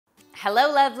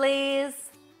Hello, lovelies.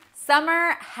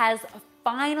 Summer has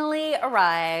finally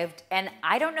arrived, and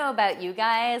I don't know about you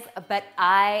guys, but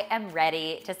I am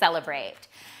ready to celebrate.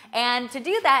 And to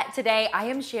do that today, I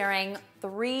am sharing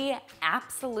 3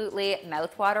 absolutely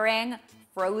mouthwatering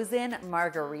frozen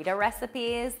margarita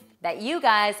recipes that you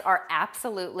guys are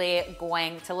absolutely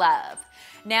going to love.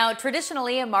 Now,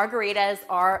 traditionally, margaritas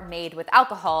are made with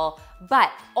alcohol,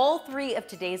 but all 3 of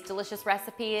today's delicious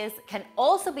recipes can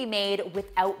also be made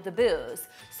without the booze.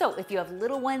 So if you have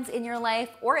little ones in your life,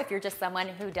 or if you're just someone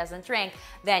who doesn't drink,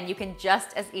 then you can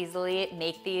just as easily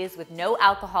make these with no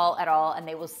alcohol at all, and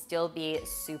they will still be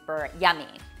super yummy.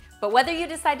 But whether you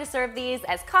decide to serve these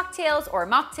as cocktails or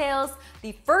mocktails,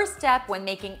 the first step when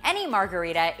making any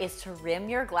margarita is to rim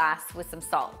your glass with some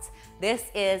salt. This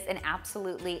is an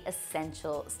absolutely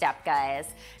essential step, guys.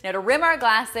 Now, to rim our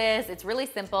glasses, it's really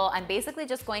simple. I'm basically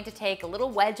just going to take a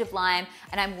little wedge of lime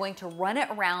and I'm going to run it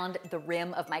around the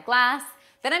rim of my glass.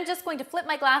 Then I'm just going to flip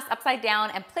my glass upside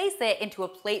down and place it into a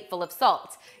plate full of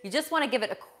salt. You just want to give it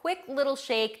a quick little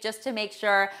shake just to make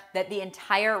sure that the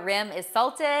entire rim is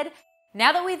salted.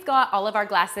 Now that we've got all of our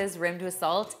glasses rimmed with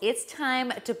salt, it's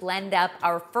time to blend up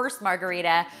our first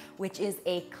margarita, which is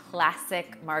a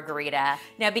classic margarita.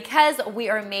 Now, because we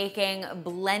are making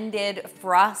blended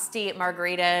frosty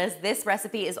margaritas, this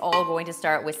recipe is all going to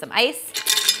start with some ice.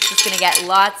 Just gonna get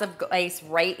lots of ice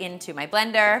right into my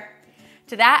blender.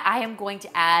 To that, I am going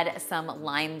to add some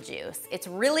lime juice. It's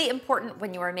really important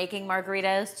when you are making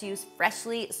margaritas to use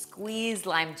freshly squeezed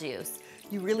lime juice.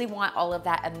 You really want all of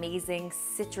that amazing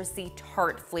citrusy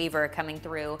tart flavor coming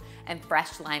through, and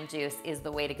fresh lime juice is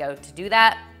the way to go to do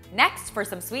that. Next, for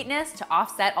some sweetness to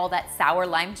offset all that sour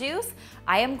lime juice,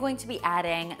 I am going to be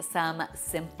adding some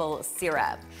simple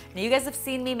syrup. Now, you guys have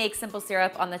seen me make simple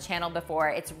syrup on the channel before.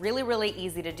 It's really, really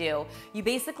easy to do. You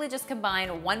basically just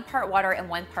combine 1 part water and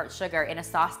 1 part sugar in a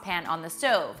saucepan on the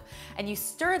stove. And you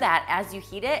stir that as you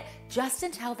heat it just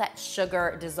until that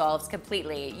sugar dissolves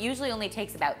completely. It usually only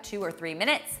takes about 2 or 3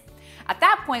 minutes. At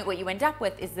that point, what you end up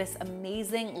with is this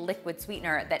amazing liquid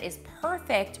sweetener that is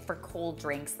perfect for cold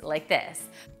drinks like this.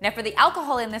 Now, for the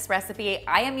alcohol in this recipe,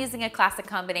 I am using a classic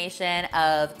combination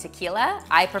of tequila.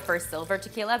 I prefer silver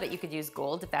tequila, but you could use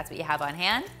gold if that's what you have on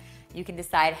hand. You can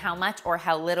decide how much or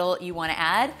how little you want to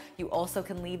add. You also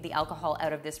can leave the alcohol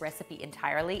out of this recipe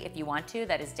entirely if you want to.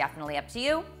 That is definitely up to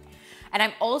you. And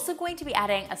I'm also going to be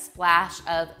adding a splash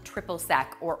of triple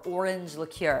sec or orange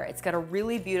liqueur. It's got a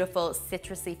really beautiful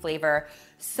citrusy flavor,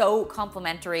 so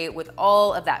complementary with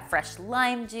all of that fresh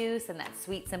lime juice and that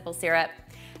sweet simple syrup.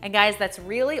 And guys, that's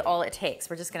really all it takes.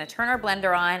 We're just gonna turn our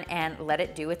blender on and let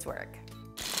it do its work.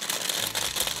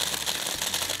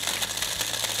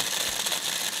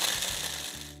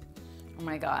 Oh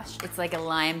my gosh, it's like a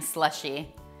lime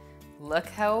slushy. Look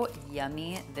how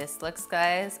yummy this looks,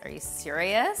 guys. Are you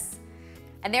serious?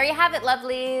 And there you have it,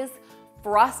 lovelies.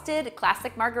 Frosted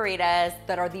classic margaritas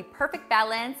that are the perfect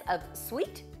balance of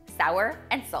sweet, sour,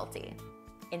 and salty.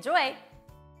 Enjoy.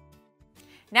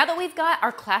 Now that we've got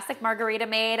our classic margarita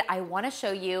made, I want to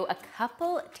show you a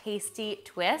couple tasty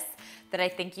twists that I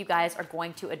think you guys are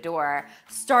going to adore.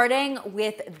 Starting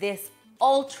with this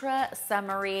ultra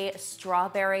summery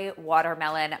strawberry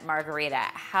watermelon margarita.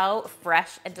 How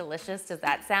fresh and delicious does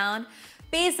that sound?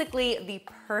 Basically the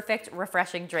perfect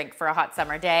refreshing drink for a hot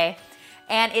summer day.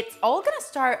 And it's all gonna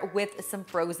start with some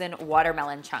frozen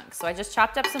watermelon chunks. So I just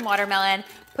chopped up some watermelon,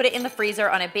 put it in the freezer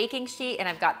on a baking sheet, and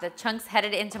I've got the chunks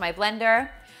headed into my blender.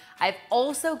 I've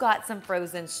also got some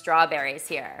frozen strawberries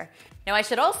here. Now, I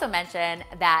should also mention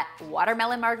that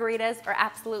watermelon margaritas are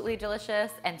absolutely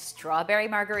delicious and strawberry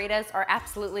margaritas are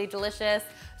absolutely delicious.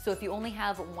 So if you only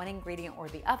have one ingredient or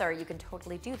the other, you can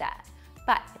totally do that.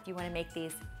 But if you want to make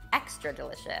these extra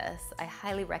delicious, I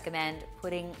highly recommend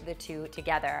putting the 2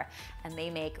 together, and they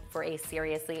make for a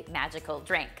seriously magical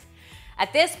drink.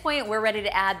 At this point, we're ready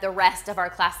to add the rest of our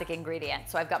classic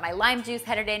ingredients. So I've got my lime juice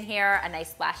headed in here, a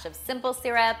nice splash of simple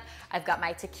syrup. I've got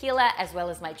my tequila as well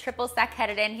as my triple sec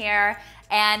headed in here.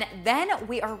 And then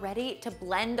we are ready to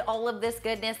blend all of this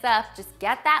goodness up. Just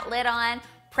get that lid on,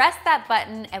 press that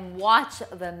button, and watch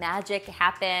the magic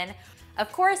happen.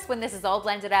 Of course, when this is all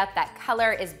blended up, that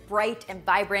color is bright and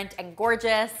vibrant and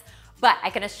gorgeous, but I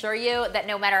can assure you that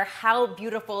no matter how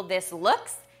beautiful this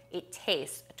looks, it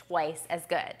tastes twice as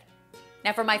good.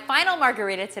 Now, for my final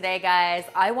margarita today, guys,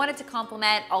 I wanted to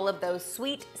complement all of those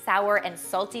sweet, sour, and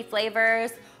salty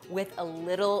flavors with a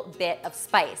little bit of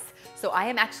spice. So I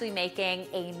am actually making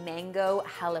a mango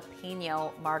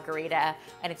jalapeno margarita,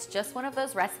 and it's just one of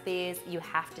those recipes you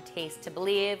have to taste to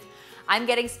believe. I'm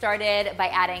getting started by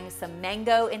adding some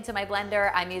mango into my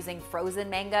blender. I'm using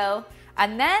frozen mango.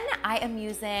 And then I am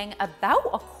using about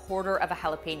a quarter of a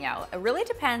jalapeno. It really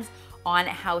depends on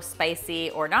how spicy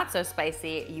or not so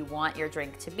spicy you want your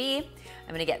drink to be.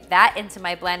 I'm gonna get that into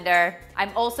my blender.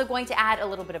 I'm also going to add a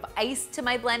little bit of ice to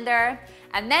my blender.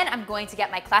 And then I'm going to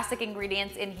get my classic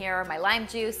ingredients in here, my lime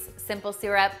juice, simple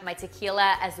syrup, my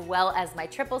tequila, as well as my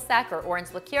triple sec or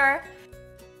orange liqueur.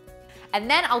 And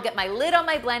then I'll get my lid on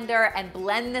my blender and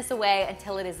blend this away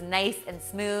until it is nice and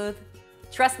smooth.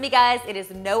 Trust me guys, it is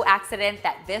no accident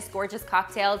that this gorgeous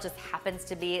cocktail just happens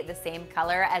to be the same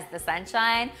color as the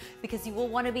sunshine, because you will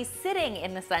want to be sitting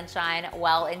in the sunshine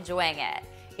while enjoying it.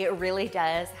 It really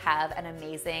does have an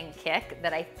amazing kick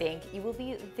that I think you will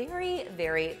be very,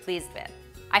 very pleased with.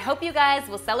 I hope you guys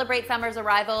will celebrate summer's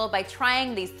arrival by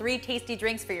trying these 3 tasty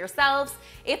drinks for yourselves.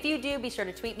 If you do, be sure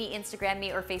to tweet me, Instagram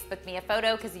me, or Facebook me a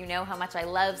photo, because you know how much I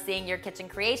love seeing your kitchen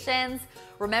creations.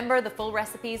 Remember, the full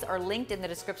recipes are linked in the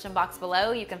description box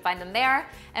below. You can find them there.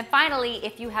 And finally,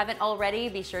 if you haven't already,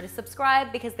 be sure to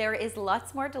subscribe, because there is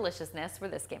lots more deliciousness where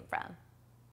this came from.